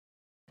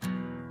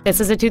This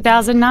is a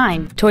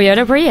 2009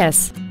 Toyota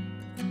Prius.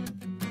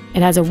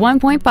 It has a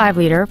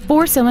 1.5-liter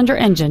four-cylinder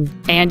engine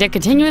and a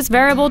continuous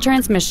variable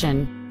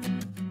transmission.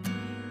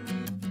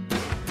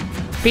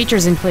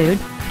 Features include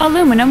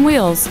aluminum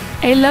wheels,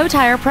 a low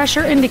tire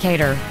pressure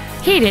indicator,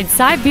 heated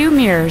side view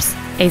mirrors,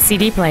 a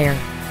CD player,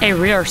 a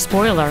rear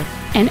spoiler,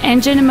 an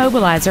engine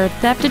immobilizer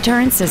theft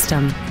deterrent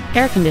system,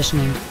 air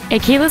conditioning, a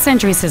keyless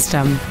entry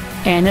system,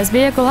 and this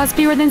vehicle has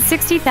fewer than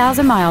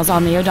 60,000 miles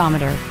on the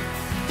odometer.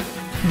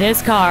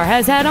 This car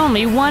has had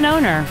only one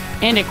owner,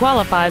 and it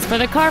qualifies for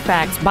the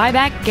Carfax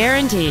buyback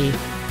guarantee.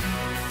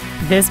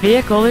 This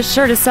vehicle is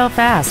sure to sell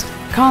fast.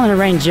 Call and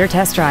arrange your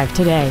test drive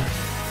today.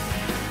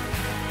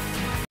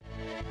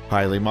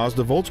 Hiley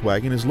Mazda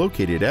Volkswagen is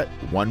located at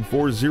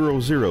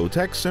 1400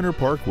 Tech Center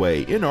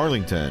Parkway in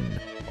Arlington.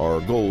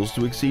 Our goal is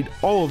to exceed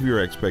all of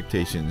your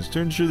expectations to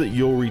ensure that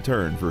you'll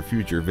return for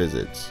future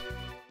visits.